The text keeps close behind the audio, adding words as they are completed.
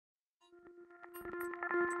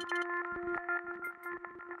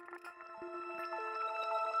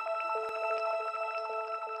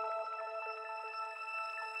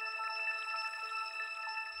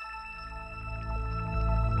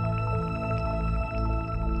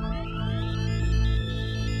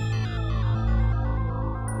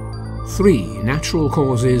3 natural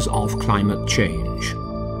causes of climate change.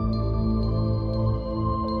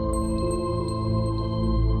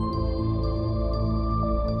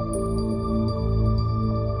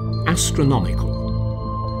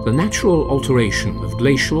 Astronomical. The natural alteration of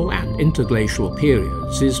glacial and interglacial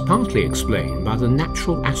periods is partly explained by the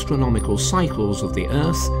natural astronomical cycles of the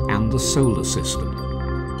Earth and the solar system.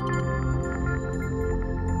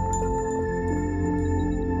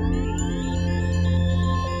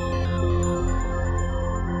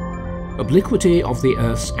 Obliquity of the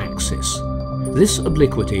Earth's axis. This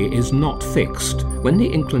obliquity is not fixed. When the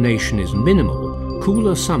inclination is minimal,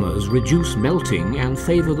 cooler summers reduce melting and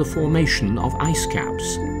favour the formation of ice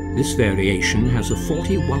caps. This variation has a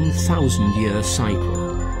 41,000-year cycle.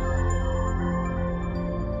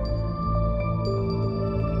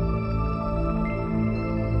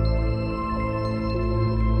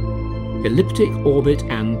 Elliptic orbit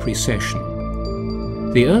and precession.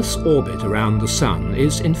 The Earth's orbit around the Sun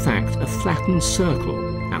is in fact a flattened circle,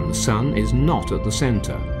 and the Sun is not at the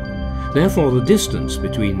centre. Therefore, the distance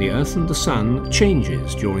between the Earth and the Sun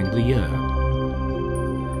changes during the year.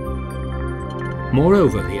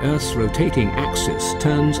 Moreover, the Earth's rotating axis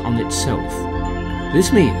turns on itself.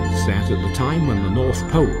 This means that at the time when the North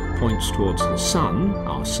Pole points towards the Sun,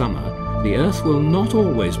 our summer, the Earth will not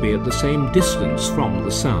always be at the same distance from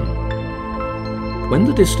the Sun. When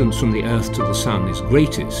the distance from the Earth to the Sun is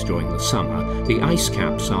greatest during the summer, the ice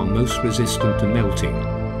caps are most resistant to melting.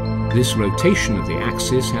 This rotation of the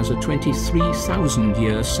axis has a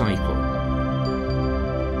 23,000-year cycle.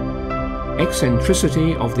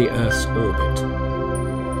 Eccentricity of the Earth's orbit.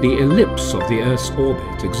 The ellipse of the Earth's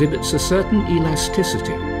orbit exhibits a certain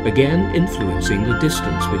elasticity, again influencing the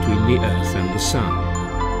distance between the Earth and the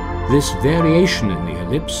Sun. This variation in the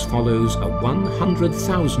ellipse follows a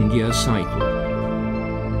 100,000-year cycle.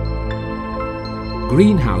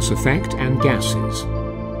 Greenhouse effect and gases.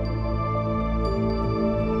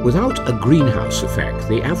 Without a greenhouse effect,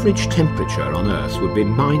 the average temperature on Earth would be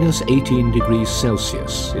minus 18 degrees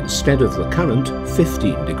Celsius instead of the current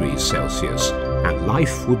 15 degrees Celsius, and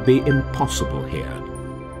life would be impossible here.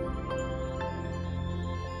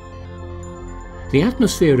 The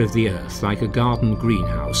atmosphere of the Earth, like a garden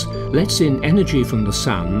greenhouse, lets in energy from the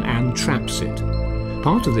Sun and traps it.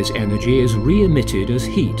 Part of this energy is re-emitted as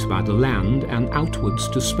heat by the land and outwards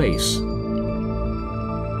to space.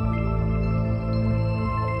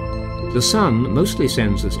 The Sun mostly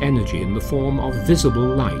sends us energy in the form of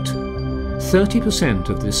visible light. 30%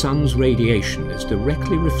 of the Sun's radiation is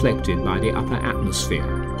directly reflected by the upper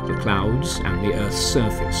atmosphere, the clouds and the Earth's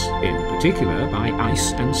surface, in particular by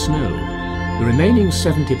ice and snow. The remaining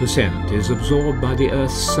 70% is absorbed by the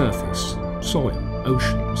Earth's surface, soil,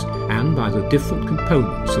 oceans, and by the different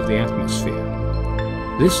components of the atmosphere.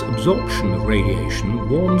 This absorption of radiation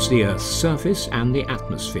warms the Earth's surface and the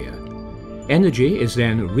atmosphere. Energy is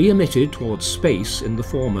then re-emitted towards space in the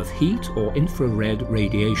form of heat or infrared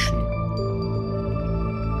radiation.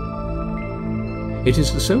 It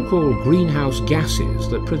is the so-called greenhouse gases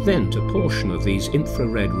that prevent a portion of these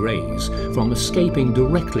infrared rays from escaping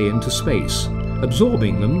directly into space,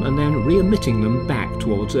 absorbing them and then re-emitting them back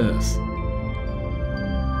towards Earth.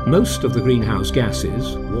 Most of the greenhouse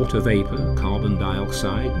gases, water vapour, carbon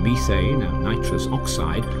dioxide, methane and nitrous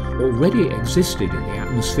oxide, already existed in the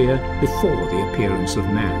atmosphere before the appearance of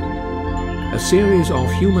man. A series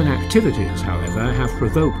of human activities, however, have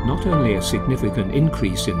provoked not only a significant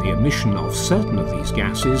increase in the emission of certain of these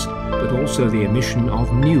gases, but also the emission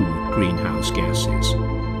of new greenhouse gases.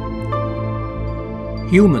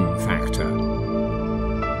 Human factor.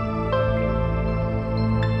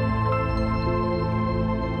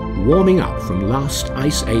 Warming up from last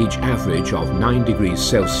Ice Age average of 9 degrees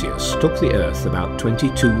Celsius took the Earth about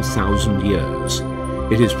 22,000 years.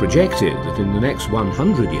 It is projected that in the next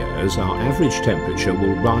 100 years our average temperature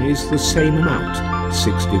will rise the same amount,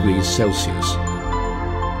 6 degrees Celsius.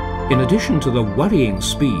 In addition to the worrying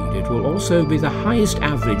speed, it will also be the highest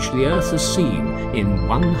average the Earth has seen in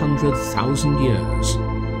 100,000 years.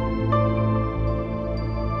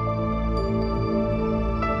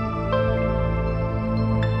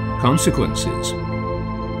 Consequences.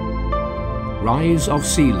 Rise of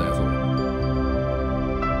sea level.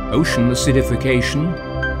 Ocean acidification.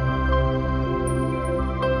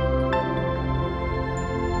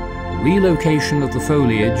 Relocation of the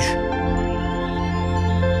foliage.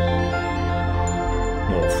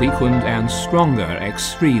 More frequent and stronger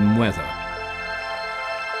extreme weather.